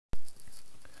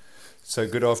So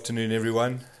good afternoon,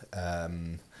 everyone.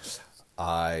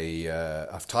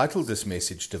 I've titled this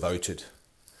message "Devoted,"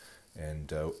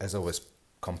 and as I was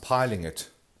compiling it,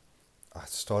 I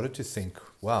started to think,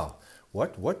 wow,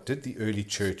 what did the early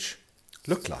church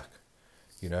look like?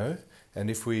 You know, and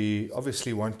if we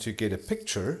obviously want to get a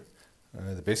picture,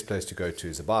 the best place to go to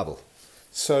is the Bible.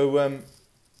 So,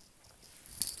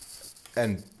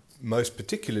 and most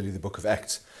particularly the book of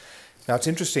Acts. Now, it's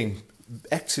interesting.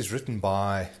 Acts is written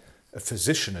by a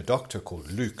physician, a doctor called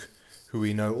Luke, who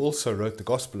we know also wrote the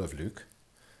Gospel of Luke.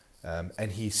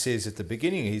 And he says at the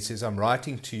beginning, he says, "I'm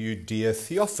writing to you, dear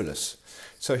Theophilus."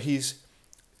 So he's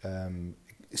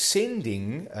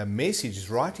sending a message, he's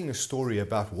writing a story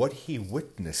about what he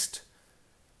witnessed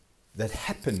that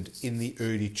happened in the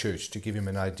early church to give him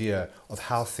an idea of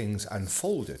how things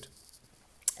unfolded.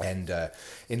 And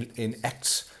in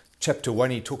Acts Chapter 1,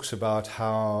 he talks about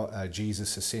how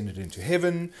Jesus ascended into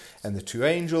heaven and the two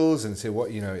angels, and said,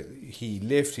 he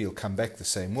left, he'll come back the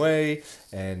same way.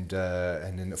 And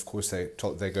then, of course, they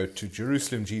go to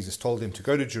Jerusalem. Jesus told them to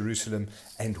go to Jerusalem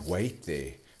and wait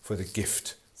there for the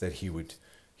gift that he would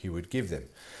give them.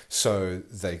 So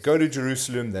they go to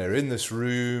Jerusalem, they're in this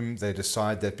room, they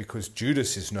decide that because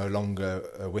Judas is no longer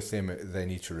with them, they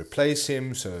need to replace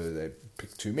him. So they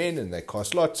pick two men and they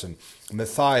cast lots, and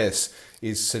Matthias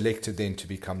is selected then to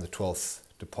become the 12th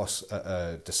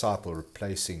disciple,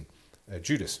 replacing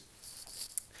Judas.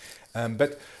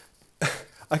 But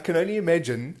I can only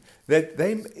imagine that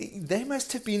they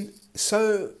must have been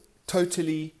so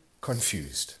totally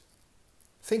confused.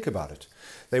 Think about it.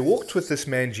 They walked with this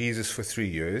man Jesus for 3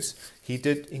 years. He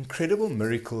did incredible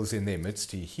miracles in their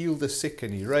midst. He healed the sick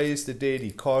and he raised the dead.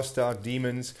 He cast out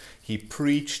demons. He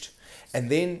preached. And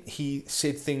then he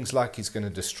said things like he's going to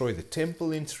destroy the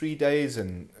temple in 3 days,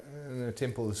 and the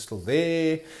temple is still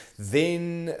there.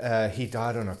 Then he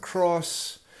died on a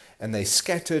cross, and they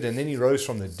scattered, and then he rose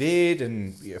from the dead,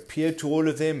 and he appeared to all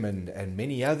of them and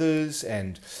many others.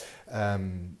 And,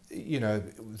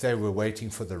 they were waiting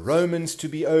for the Romans to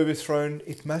be overthrown.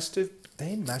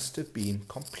 They must have been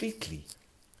completely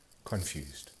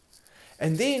confused.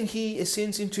 And then he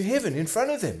ascends into heaven in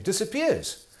front of them,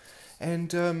 disappears.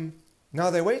 And now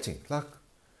they're waiting. Like,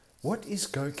 what is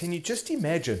going? Can you just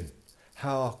imagine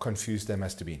how confused they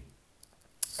must have been?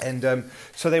 And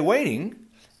so they're waiting.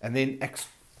 And then Acts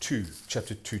 2,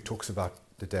 chapter 2, talks about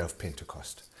the day of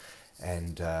Pentecost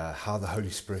and how the Holy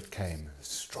Spirit came, a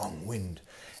strong wind,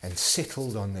 and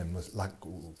settled on them with like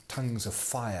tongues of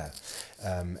fire,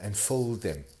 and filled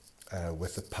them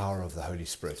with the power of the Holy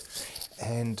Spirit.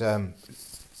 And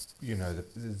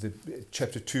the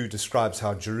chapter 2 describes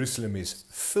how Jerusalem is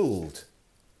filled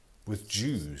with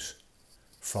Jews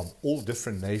from all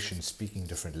different nations speaking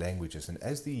different languages. And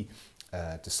as the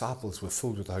disciples were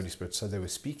filled with the Holy Spirit, so they were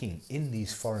speaking in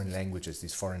these foreign languages,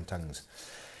 these foreign tongues,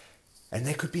 and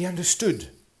they could be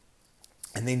understood.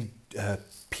 And then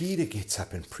Peter gets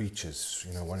up and preaches,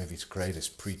 one of his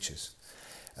greatest preachers.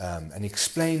 And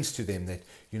explains to them that,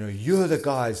 you're the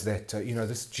guys that,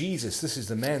 this Jesus, this is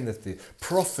the man that the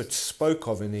prophets spoke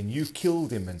of, and then you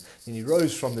killed him, and then he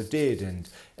rose from the dead,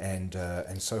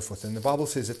 and so forth. And the Bible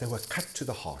says that they were cut to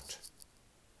the heart.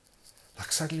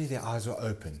 Like suddenly their eyes were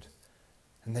opened,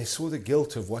 and they saw the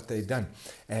guilt of what they'd done.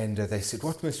 And they said,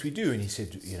 "What must we do?" And he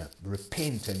said,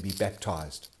 repent and be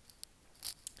baptized.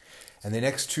 And then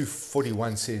Acts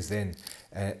 2:41 says then,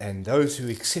 and those who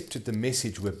accepted the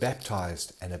message were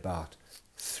baptized, and about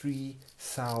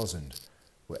 3,000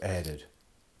 were added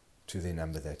to their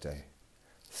number that day.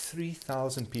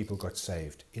 3,000 people got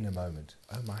saved in a moment.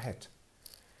 Oh my hat.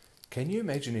 Can you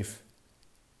imagine if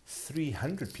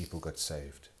 300 people got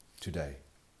saved today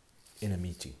in a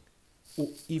meeting? Or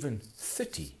even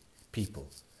 30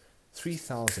 people.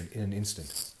 3,000 in an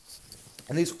instant.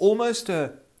 And there's almost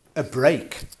a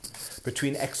break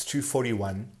between Acts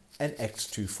 2:41 and Acts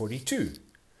 2:42,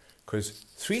 because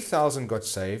 3,000 got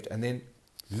saved, and then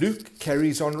Luke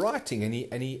carries on writing, and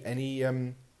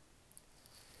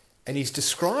he's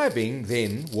describing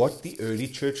then what the early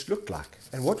church looked like.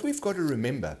 And what we've got to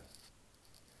remember,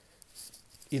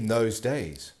 in those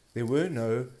days, there were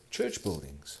no church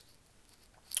buildings.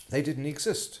 They didn't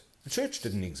exist. The church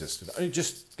didn't exist. It only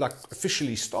just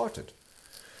officially started.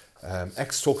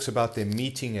 Acts talks about them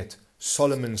meeting at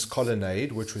Solomon's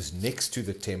colonnade, which was next to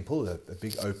the temple, a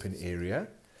big open area.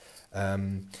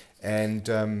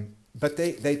 But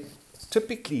they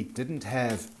typically didn't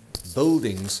have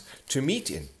buildings to meet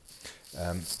in.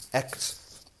 Acts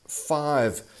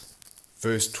 5,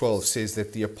 verse 12 says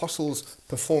that the apostles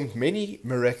performed many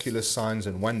miraculous signs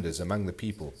and wonders among the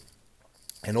people.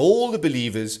 And all the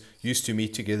believers used to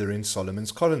meet together in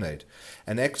Solomon's colonnade.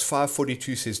 And Acts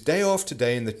 5:42 says, day after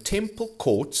day in the temple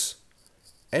courts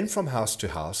and from house to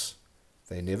house,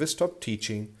 they never stopped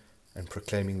teaching and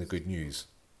proclaiming the good news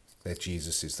that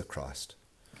Jesus is the Christ.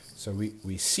 So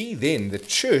we see then the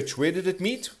church, where did it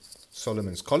meet?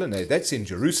 Solomon's colonnade. That's in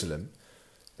Jerusalem.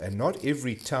 And not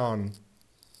every town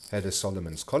had a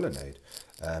Solomon's colonnade,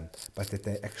 but that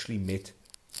they actually met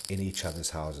in each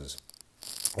other's houses.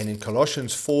 And in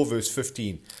Colossians 4 verse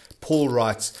 15, Paul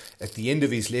writes at the end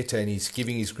of his letter, and he's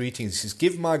giving his greetings, he says,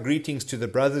 give my greetings to the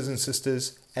brothers and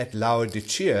sisters at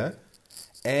Laodicea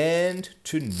and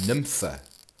to Nympha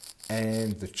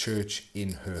and the church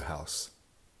in her house.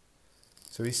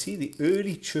 So we see the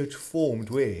early church formed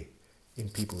where? In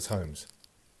people's homes.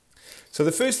 So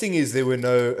the first thing is there were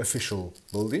no official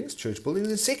buildings, church buildings,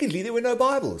 and secondly, there were no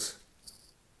Bibles.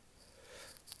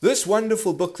 This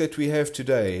wonderful book that we have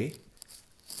today,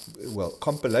 well,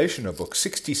 compilation of books,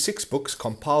 66 books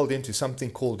compiled into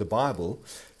something called the Bible.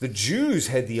 The Jews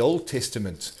had the Old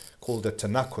Testament called the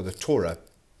Tanakh or the Torah,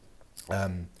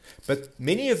 but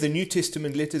many of the New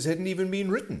Testament letters hadn't even been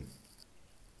written.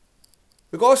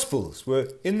 The Gospels were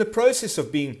in the process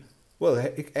of being, well,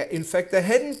 in fact, they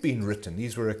hadn't been written.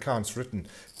 These were accounts written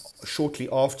shortly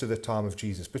after the time of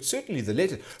Jesus. But certainly the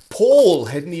letter, Paul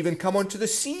hadn't even come onto the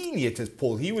scene yet as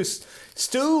Paul. He was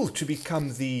still to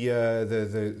become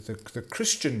the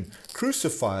Christian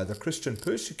crucifier, the Christian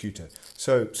persecutor.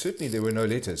 So certainly there were no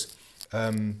letters.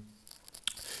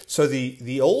 So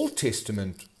the Old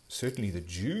Testament, certainly the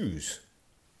Jews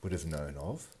would have known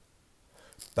of.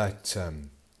 But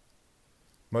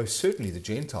most certainly the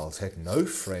Gentiles had no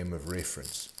frame of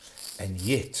reference. And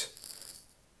yet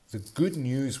the good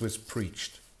news was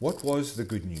preached. What was the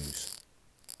good news?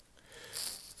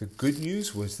 The good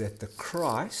news was that the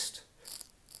Christ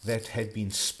that had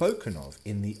been spoken of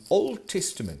in the Old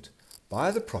Testament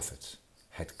by the prophets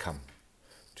had come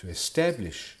to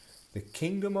establish the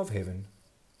kingdom of heaven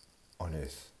on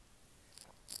earth.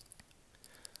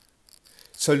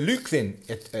 So Luke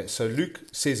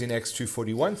says in Acts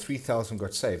 2:41, 3,000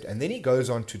 got saved. And then he goes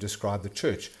on to describe the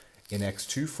church in Acts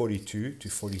 2:42 to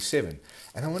 47.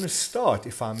 And I want to start,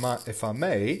 if I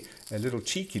may, a little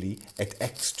cheekily, at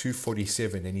Acts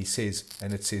 2:47. And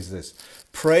it says this,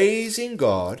 praising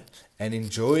God and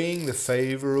enjoying the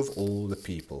favor of all the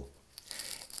people.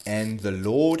 And the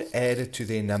Lord added to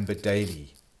their number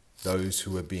daily those who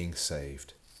were being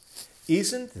saved.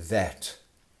 Isn't that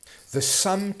the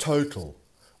sum total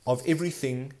of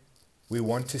everything we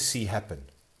want to see happen?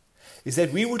 Is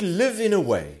that we would live in a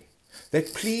way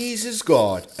that pleases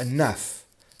God enough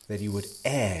that he would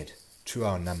add to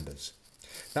our numbers.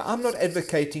 Now, I'm not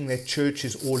advocating that church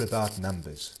is all about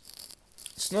numbers.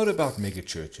 It's not about mega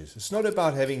churches. It's not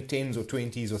about having 10s or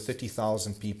 20s or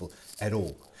 30,000 people at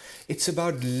all. It's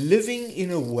about living in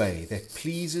a way that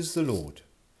pleases the Lord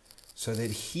so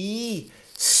that he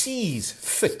sees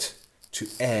fit to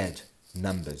add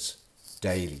numbers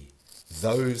daily,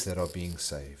 those that are being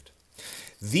saved.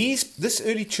 This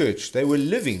early church, they were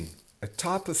living a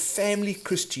type of family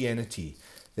Christianity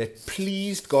that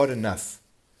pleased God enough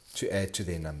to add to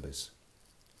their numbers.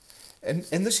 And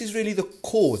this is really the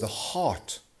core, the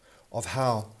heart of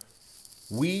how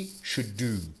we should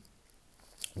do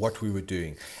what we were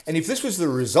doing. And if this was the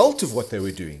result of what they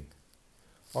were doing,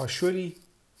 surely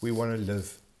we want to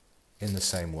live in the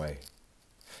same way.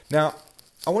 Now,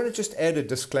 I want to just add a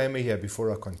disclaimer here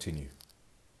before I continue.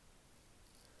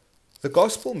 The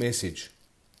gospel message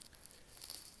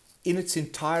in its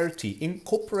entirety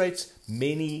incorporates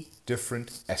many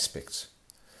different aspects.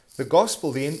 The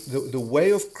gospel, the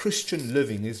way of Christian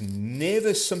living, is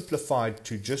never simplified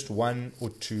to just one or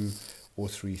two or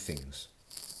three things.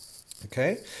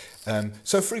 Okay?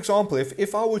 So for example,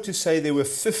 if I were to say there were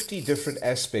 50 different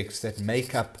aspects that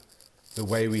make up the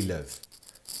way we live,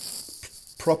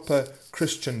 proper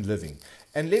Christian living,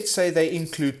 and let's say they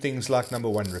include things like, number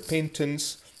 1,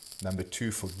 repentance, number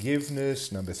 2,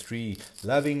 forgiveness, number 3,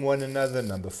 loving one another,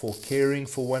 number 4, caring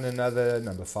for one another,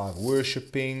 number 5,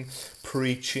 worshipping,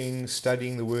 preaching,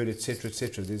 studying the word, etc.,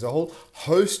 etc. There's a whole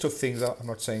host of things. I'm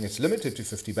not saying it's limited to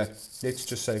 50, but let's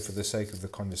just say for the sake of the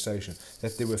conversation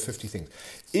that there were 50 things.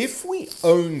 If we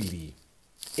only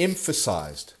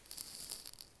emphasized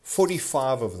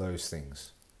 45 of those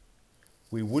things,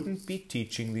 we wouldn't be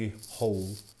teaching the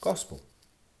whole gospel.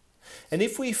 And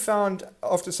if we found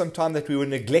after some time that we were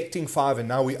neglecting 5 and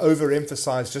now we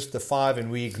overemphasize just the 5 and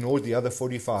we ignored the other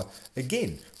 45,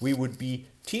 again, we would be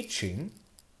teaching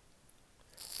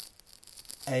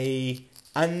an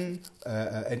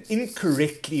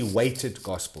incorrectly weighted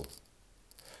gospel.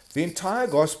 The entire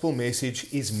gospel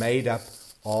message is made up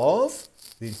of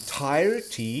the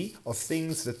entirety of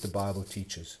things that the Bible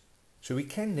teaches. So we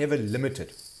can never limit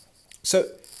it. So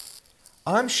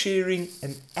I'm sharing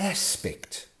an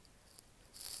aspect,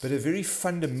 but a very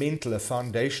fundamental, a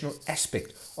foundational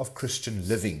aspect of Christian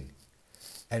living.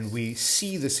 And we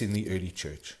see this in the early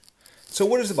church. So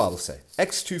what does the Bible say?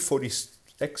 Acts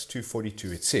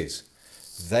 2:42, it says,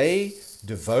 they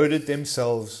devoted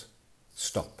themselves,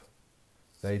 stop.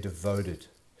 They devoted.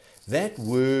 That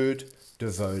word,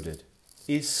 devoted,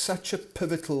 is such a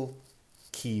pivotal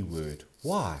key word.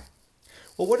 Why?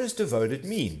 Well, what does devoted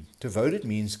mean? Devoted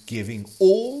means giving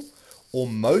all or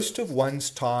most of one's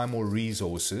time or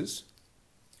resources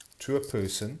to a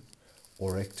person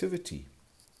or activity.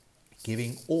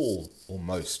 Giving all or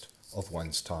most of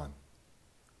one's time.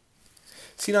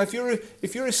 See, now,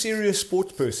 if you're a serious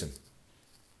sports person,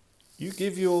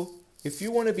 if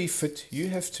you want to be fit, you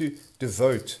have to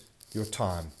devote your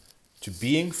time to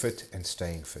being fit and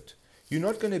staying fit. You're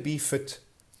not going to be fit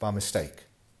by mistake.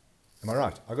 Am I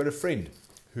right? I got a friend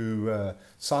who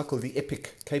cycled the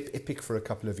Cape Epic for a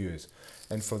couple of years.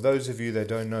 And for those of you that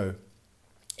don't know,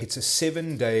 it's a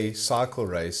 7-day cycle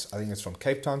race. I think it's from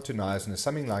Cape Town to Nias or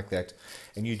something like that.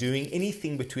 And you're doing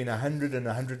anything between 100 and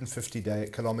 150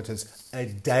 kilometers a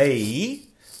day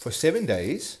for 7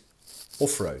 days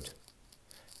off-road.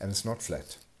 And it's not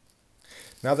flat.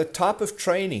 Now, the type of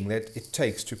training that it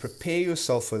takes to prepare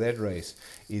yourself for that race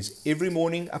is every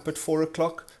morning up at 4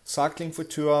 o'clock, cycling for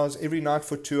 2 hours, every night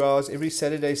for 2 hours, every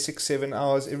Saturday 6-7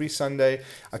 hours, every Sunday.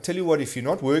 I tell you what, if you're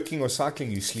not working or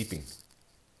cycling, you're sleeping.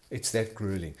 It's that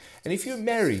grueling. And if you're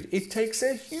married, it takes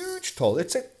a huge toll.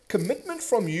 It's a commitment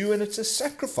from you and it's a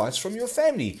sacrifice from your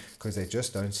family because they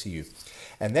just don't see you.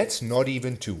 And that's not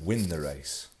even to win the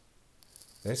race.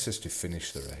 That's just to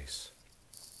finish the race.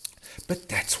 But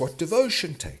that's what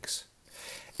devotion takes.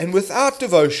 And without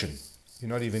devotion, you're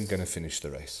not even going to finish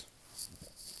the race.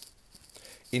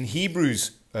 In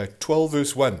Hebrews 12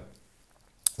 verse 1,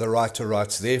 the writer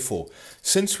writes, therefore,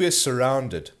 since we are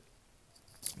surrounded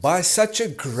by such a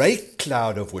great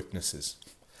cloud of witnesses,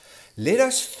 let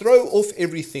us throw off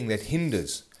everything that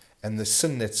hinders and the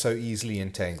sin that so easily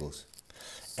entangles,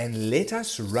 and let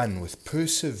us run with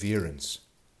perseverance,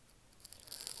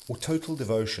 or total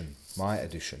devotion, my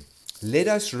addition. Let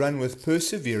us run with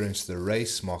perseverance the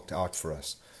race marked out for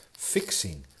us,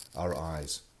 fixing our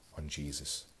eyes on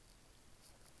Jesus.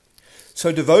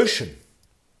 So devotion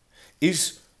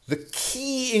is the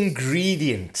key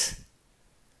ingredient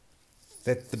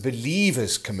that the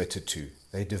believers committed to.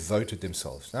 They devoted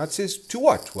themselves. Now it says, to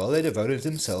what? Well, they devoted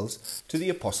themselves to the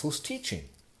apostles' teaching.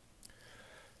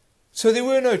 So there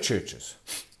were no churches.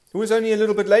 It was only a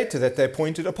little bit later that they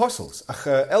appointed apostles,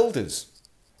 elders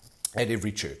at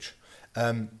every church.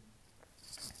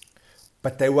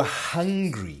 But they were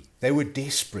hungry. They were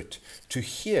desperate to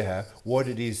hear what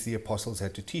it is the apostles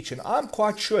had to teach. And I'm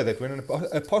quite sure that when an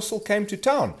apostle came to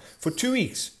town for 2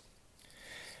 weeks,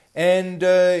 and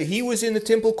he was in the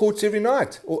temple courts every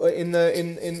night, or in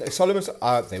Solomon's,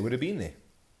 they would have been there.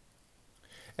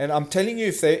 And I'm telling you,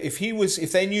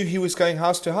 if they knew he was going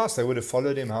house to house, they would have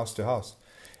followed him house to house.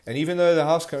 And even though the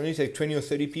house can only take 20 or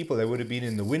 30 people, they would have been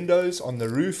in the windows, on the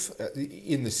roof,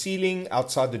 in the ceiling,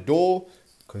 outside the door,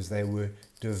 because they were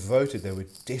devoted. They were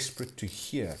desperate to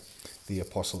hear the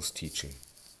apostles' teaching.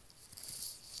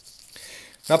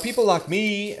 Now, people like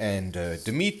me and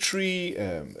Dimitri,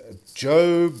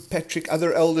 Job, Patrick,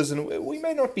 other elders, and we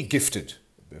may not be gifted,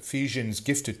 Ephesians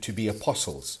gifted to be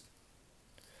apostles.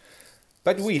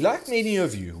 But we, like many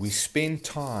of you, we spend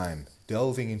time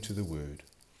delving into the Word,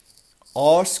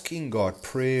 asking God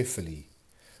prayerfully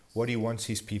what He wants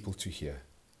His people to hear.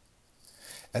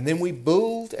 And then we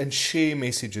build and share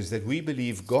messages that we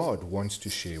believe God wants to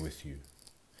share with you.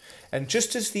 And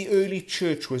just as the early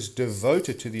church was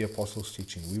devoted to the apostles'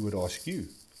 teaching, we would ask you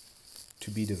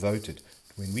to be devoted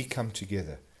when we come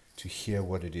together to hear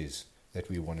what it is that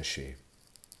we want to share.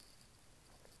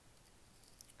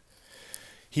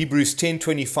 Hebrews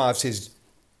 10:25 says,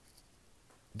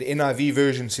 the NIV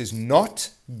version says, not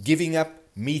giving up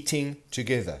meeting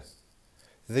together.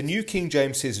 The New King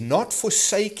James says, not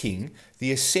forsaking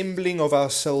the assembling of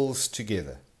ourselves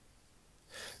together.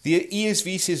 The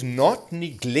ESV says, not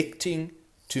neglecting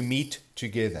to meet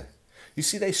together. You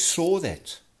see, they saw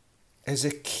that as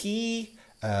a key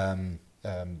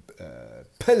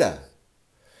pillar.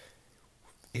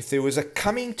 If there was a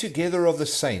coming together of the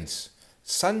saints,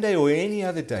 Sunday or any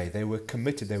other day, they were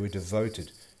committed, they were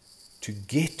devoted to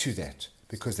get to that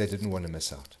because they didn't want to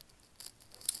miss out.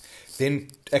 Then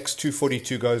Acts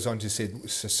 2:42 goes on to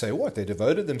say what? They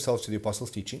devoted themselves to the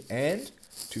apostles' teaching and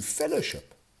to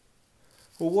fellowship.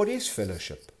 Well, what is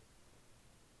fellowship?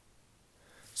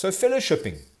 So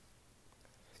fellowshipping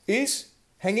is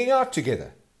hanging out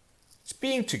together. It's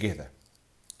being together.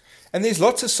 And there's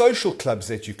lots of social clubs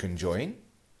that you can join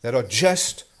that are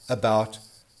just about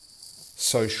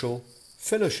social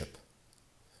fellowship.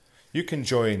 You can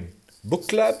join book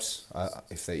clubs,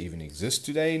 if they even exist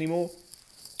today anymore.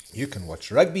 You can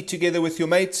watch rugby together with your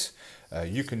mates.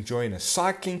 You can join a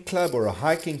cycling club or a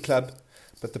hiking club.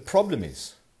 But the problem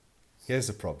is, here's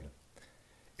the problem.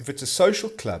 If it's a social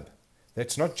club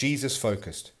that's not Jesus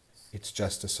focused, it's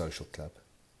just a social club.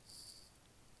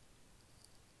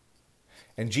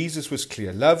 And Jesus was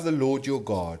clear. Love the Lord your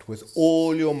God with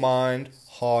all your mind,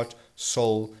 heart,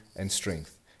 soul, and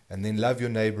strength. And then love your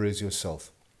neighbor as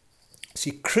yourself.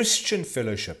 See, Christian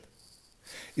fellowship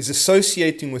is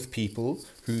associating with people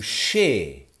who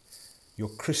share your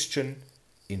Christian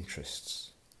interests.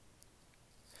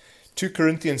 2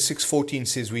 Corinthians 6:14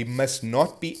 says we must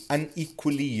not be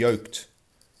unequally yoked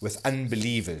with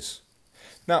unbelievers.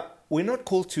 Now, we're not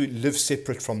called to live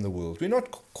separate from the world. We're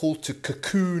not called to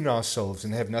cocoon ourselves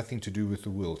and have nothing to do with the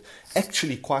world.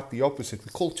 Actually, quite the opposite.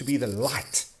 We're called to be the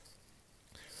light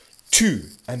to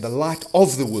and the light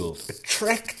of the world,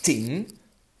 attracting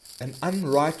an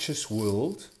unrighteous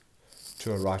world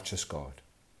to a righteous God.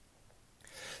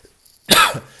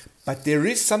 But there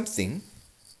is something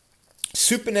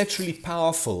supernaturally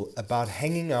powerful about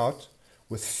hanging out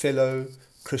with fellow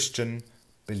Christian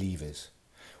believers.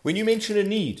 When you mention a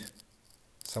need,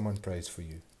 someone prays for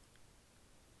you.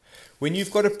 When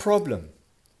you've got a problem,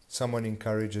 someone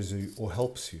encourages you or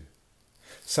helps you.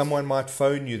 Someone might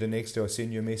phone you the next day or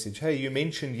send you a message. Hey, you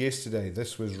mentioned yesterday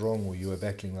this was wrong or you were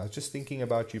battling. I was just thinking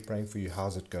about you, praying for you.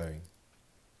 How's it going?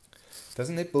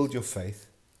 Doesn't that build your faith?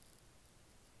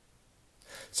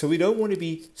 So we don't want to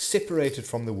be separated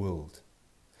from the world.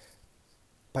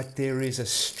 But there is a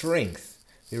strength,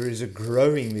 there is a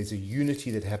growing, there's a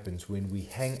unity that happens when we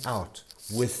hang out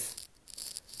with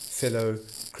fellow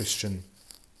Christian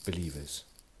believers.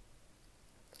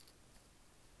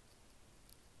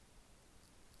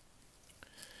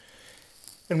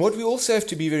 And what we also have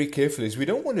to be very careful is we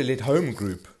don't want to let home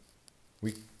group,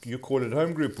 you call it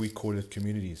home group, we call it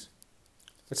communities.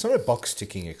 It's not a box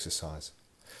ticking exercise.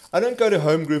 I don't go to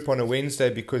home group on a Wednesday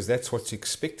because that's what's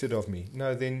expected of me.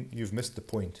 No, then you've missed the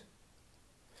point.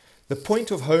 The point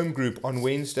of home group on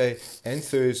Wednesday and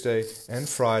Thursday and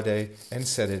Friday and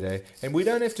Saturday, and we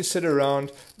don't have to sit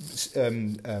around, it's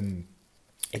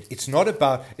not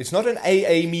an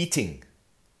AA meeting,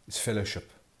 it's fellowship.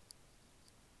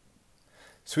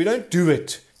 So we don't do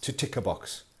it to tick a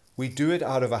box. We do it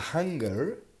out of a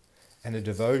hunger and a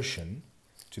devotion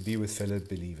to be with fellow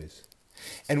believers.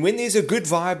 And when there's a good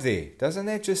vibe there, doesn't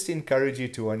that just encourage you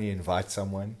to want to invite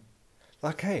someone?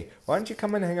 Like, hey, why don't you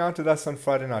come and hang out with us on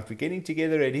Friday night? We're getting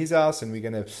together at his house and we're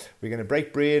gonna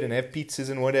break bread and have pizzas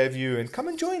and what have you, and come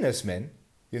and join us, man.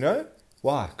 You know?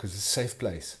 Why? Because it's a safe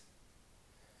place.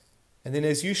 And then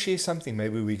as you share something,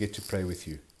 maybe we get to pray with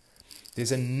you.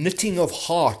 There's a knitting of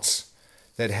hearts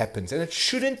that happens, and it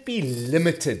shouldn't be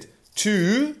limited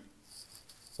to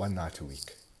one night a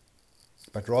week,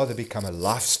 but rather become a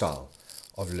lifestyle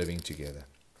of living together.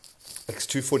 Acts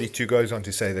 2:42 goes on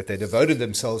to say that they devoted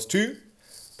themselves to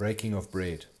breaking of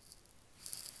bread.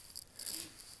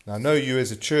 Now I know you as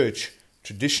a church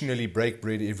traditionally break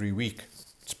bread every week.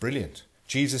 It's brilliant.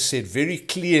 Jesus said very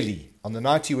clearly on the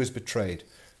night he was betrayed,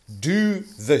 do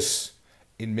this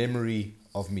in memory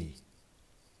of me.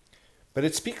 But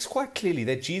it speaks quite clearly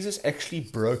that Jesus actually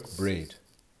broke bread.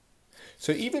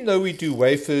 So even though we do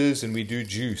wafers and we do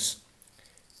juice,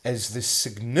 as the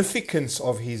significance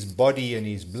of his body and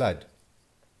his blood,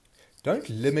 don't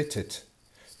limit it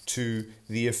to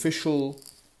the official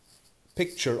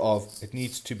picture of it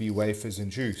needs to be wafers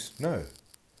and juice. No.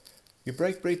 You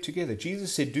break bread together.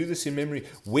 Jesus said, do this in memory.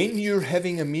 When you're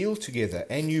having a meal together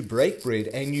and you break bread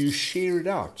and you share it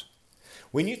out,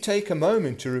 when you take a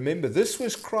moment to remember this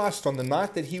was Christ on the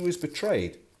night that he was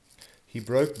betrayed, he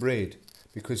broke bread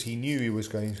because he knew he was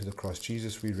going to the cross.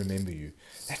 Jesus, we remember you.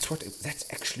 That's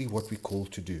actually what we're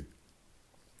called to do.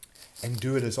 And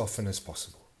do it as often as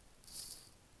possible.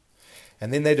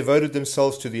 And then they devoted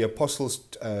themselves to the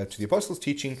apostles'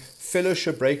 teaching,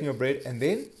 fellowship, breaking of bread, and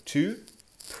then to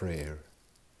prayer.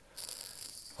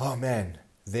 Oh man,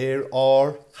 there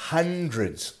are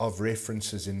hundreds of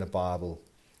references in the Bible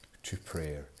to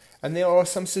prayer. And there are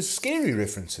some scary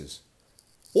references.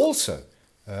 Also,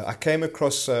 I came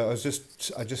across, I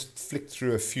just flicked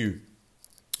through a few,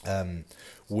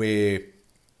 where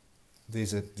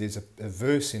there's a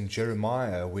verse in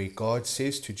Jeremiah where God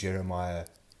says to Jeremiah,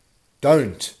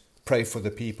 don't pray for the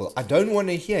people. I don't want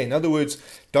to hear. In other words,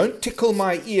 don't tickle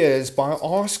my ears by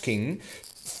asking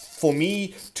for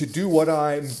me to do what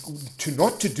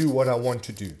not to do what I want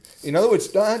to do. In other words,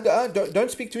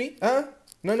 don't speak to me.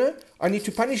 No. I need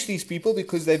to punish these people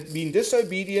because they've been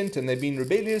disobedient and they've been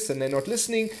rebellious and they're not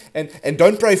listening, and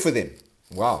don't pray for them.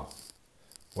 Wow.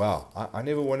 I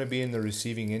never want to be in the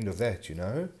receiving end of that,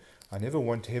 I never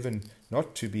want heaven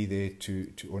not to be there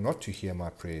or not to hear my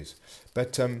prayers.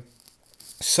 But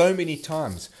so many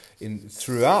times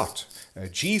throughout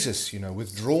Jesus,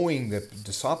 withdrawing, the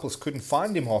disciples couldn't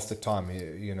find him half the time.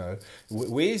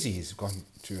 Where is he? He's gone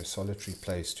to a solitary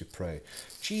place to pray.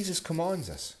 Jesus commands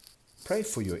us, pray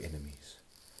for your enemies.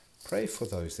 Pray for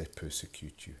those that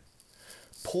persecute you.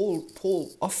 Paul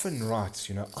often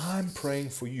writes, I'm praying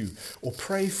for you, or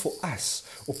pray for us,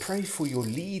 or pray for your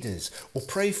leaders, or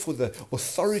pray for the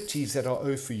authorities that are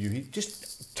over you.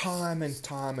 Just time and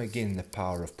time again, the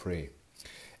power of prayer.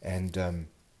 And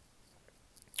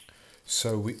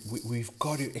so we've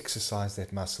got to exercise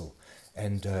that muscle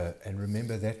and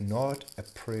remember that not a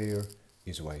prayer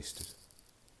is wasted.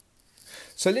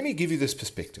 So let me give you this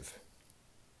perspective.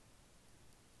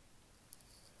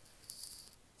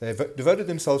 They've devoted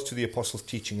themselves to the apostles'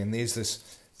 teaching, and there's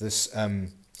this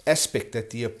aspect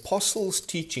that the apostles'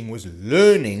 teaching was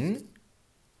learning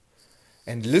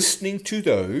and listening to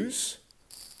those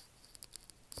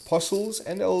apostles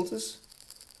and elders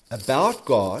about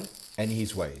God and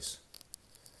his ways.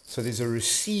 So there's a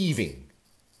receiving,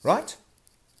 right?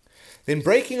 Then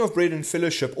breaking of bread and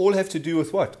fellowship all have to do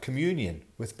with what? Communion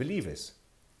with believers.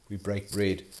 We break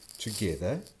bread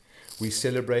together. We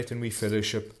celebrate and we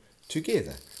fellowship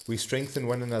together. We strengthen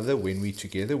one another when we're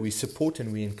together. We support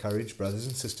and we encourage brothers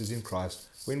and sisters in Christ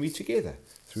when we're together,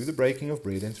 through the breaking of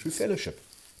bread and through fellowship.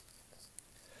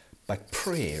 But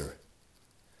prayer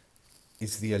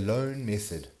is the alone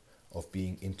method of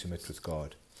being intimate with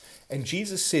God. And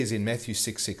Jesus says in Matthew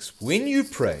 6:6, when you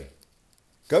pray,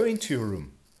 go into your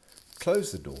room,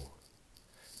 close the door,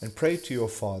 and pray to your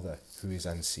Father who is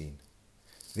unseen.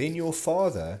 Then your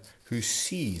Father who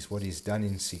sees what is done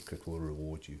in secret will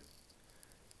reward you.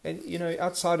 And,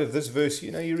 outside of this verse,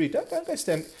 you read, don't go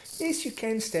stand. Yes, you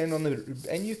can stand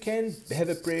and you can have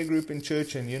a prayer group in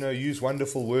church and, use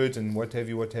wonderful words and what have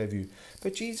you.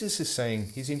 But Jesus is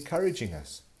saying, he's encouraging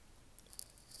us.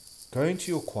 Go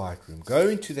into your quiet room, go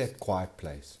into that quiet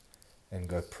place and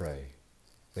go pray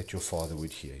that your Father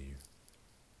would hear you.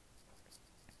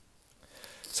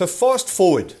 So fast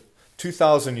forward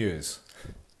 2,000 years.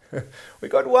 We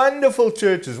got wonderful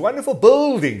churches, wonderful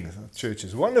buildings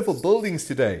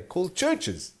today called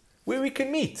churches where we can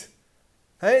meet.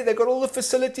 Hey, they got all the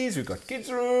facilities. We've got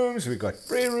kids' rooms, we've got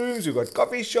prayer rooms, we've got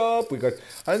coffee shop, and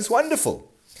it's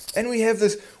wonderful. And we have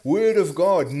this Word of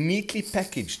God neatly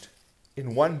packaged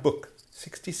in one book,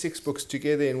 66 books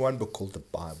together in one book called the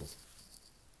Bible.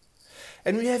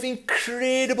 And we have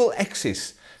incredible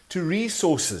access to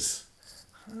resources.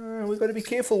 We've got to be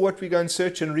careful what we go and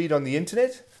search and read on the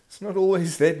internet. It's not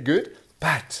always that good,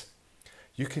 but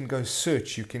you can go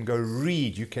search, you can go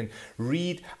read, you can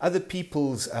read other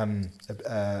people's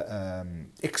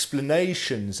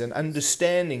explanations and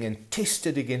understanding and test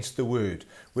it against the Word,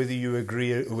 whether you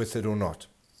agree with it or not.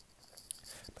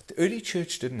 But the early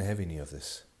church didn't have any of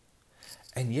this.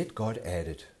 And yet God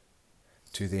added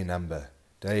to their number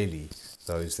daily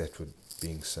those that were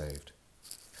being saved.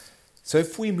 So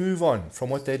if we move on from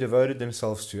what they devoted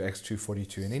themselves to, Acts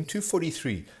 2:42, and in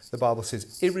 2:43, the Bible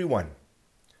says, everyone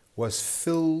was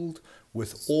filled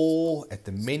with awe at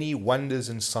the many wonders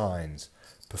and signs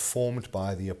performed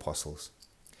by the apostles.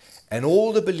 And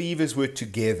all the believers were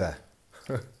together.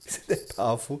 Isn't that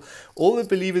powerful? All the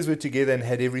believers were together and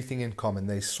had everything in common.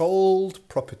 They sold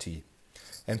property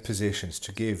and possessions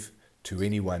to give to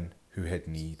anyone who had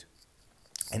need.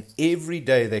 And every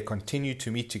day they continued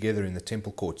to meet together in the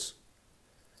temple courts.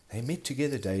 They met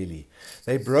together daily.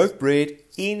 They broke bread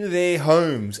in their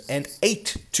homes and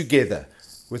ate together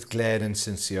with glad and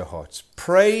sincere hearts,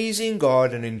 praising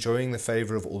God and enjoying the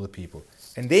favor of all the people.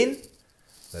 And then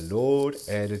the Lord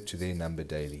added to their number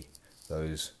daily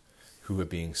those who were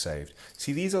being saved.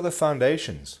 See, these are the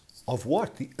foundations of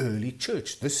what? The early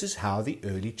church. This is how the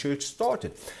early church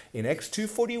started. In Acts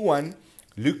 2:41,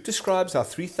 Luke describes how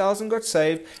 3,000 got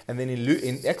saved, and then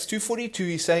in Acts 2:42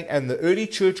 he's saying, and the early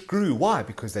church grew. Why?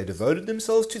 Because they devoted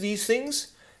themselves to these things,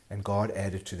 and God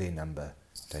added to their number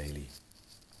daily.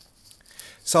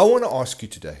 So I want to ask you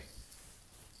today,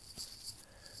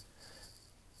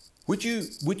 would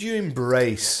you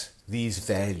embrace these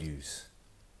values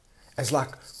as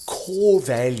like core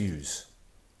values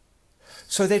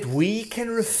so that we can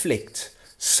reflect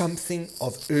something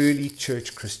of early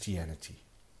church Christianity?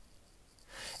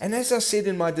 And as I said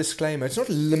in my disclaimer, it's not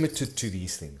limited to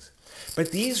these things.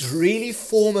 But these really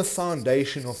form a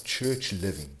foundation of church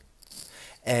living.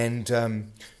 And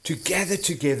to gather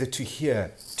together to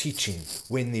hear teaching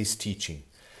when there's teaching.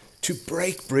 To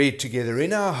break bread together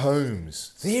in our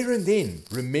homes, there and then,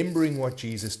 remembering what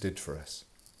Jesus did for us.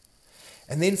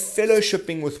 And then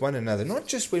fellowshipping with one another, not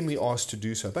just when we ask to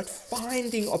do so, but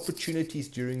finding opportunities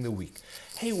during the week.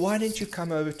 Hey, why don't you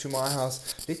come over to my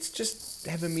house? Let's just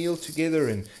have a meal together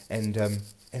and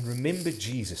remember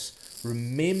Jesus.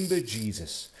 Remember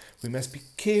Jesus. We must be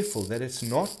careful that it's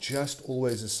not just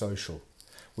always a social.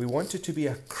 We want it to be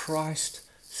a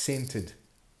Christ-centered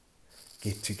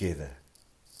get-together,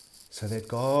 so that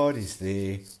God is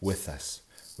there with us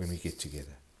when we get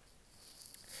together.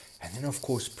 And then, of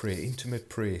course, prayer, intimate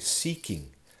prayer,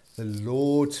 seeking the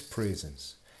Lord's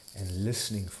presence and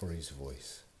listening for His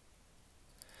voice.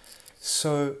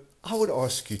 So I would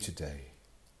ask you today,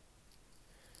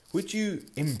 would you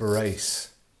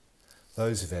embrace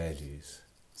those values?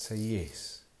 Say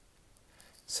yes.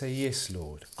 Say yes,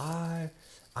 Lord. I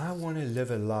want to live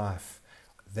a life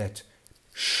that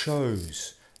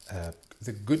shows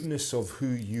the goodness of who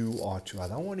you are to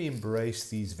others. I want to embrace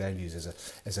these values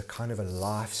as a kind of a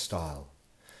lifestyle,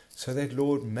 so that,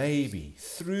 Lord, maybe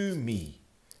through me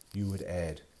you would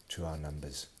add to our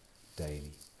numbers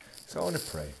daily. So I want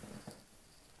to pray.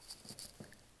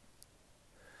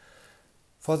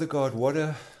 Father God, what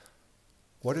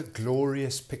a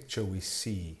glorious picture we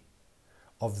see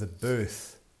of the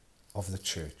birth of the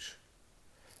church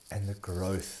and the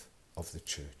growth of the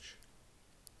church.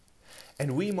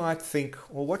 And we might think,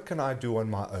 well, what can I do on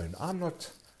my own? I'm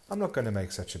not going to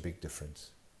make such a big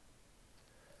difference.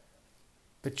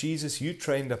 But Jesus, you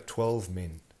trained up 12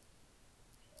 men.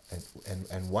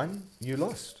 And one you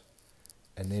lost.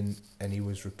 And he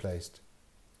was replaced.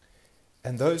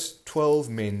 And those 12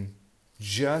 men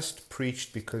just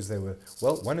preached because they were,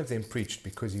 well, one of them preached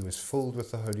because he was filled with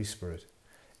the Holy Spirit.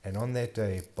 And on that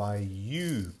day, by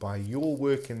your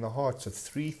work in the hearts of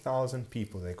 3,000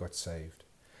 people, they got saved.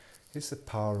 It's the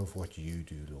power of what you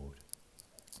do, Lord.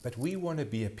 But we want to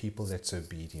be a people that's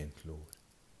obedient, Lord.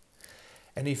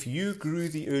 And if you grew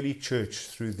the early church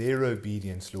through their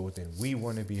obedience, Lord, then we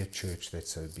want to be a church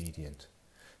that's obedient,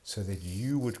 so that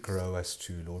you would grow us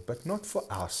too, Lord. But not for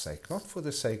our sake, not for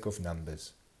the sake of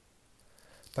numbers,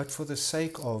 but for the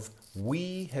sake of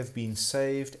we have been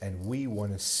saved and we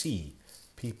want to see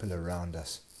people around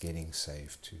us getting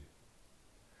saved too.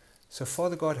 So,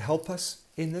 Father God, help us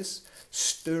in this.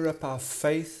 Stir up our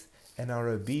faith and our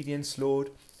obedience,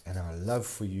 Lord, and our love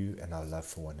for you and our love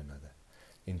for one another.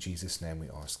 In Jesus' name we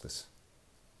ask this.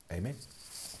 Amen.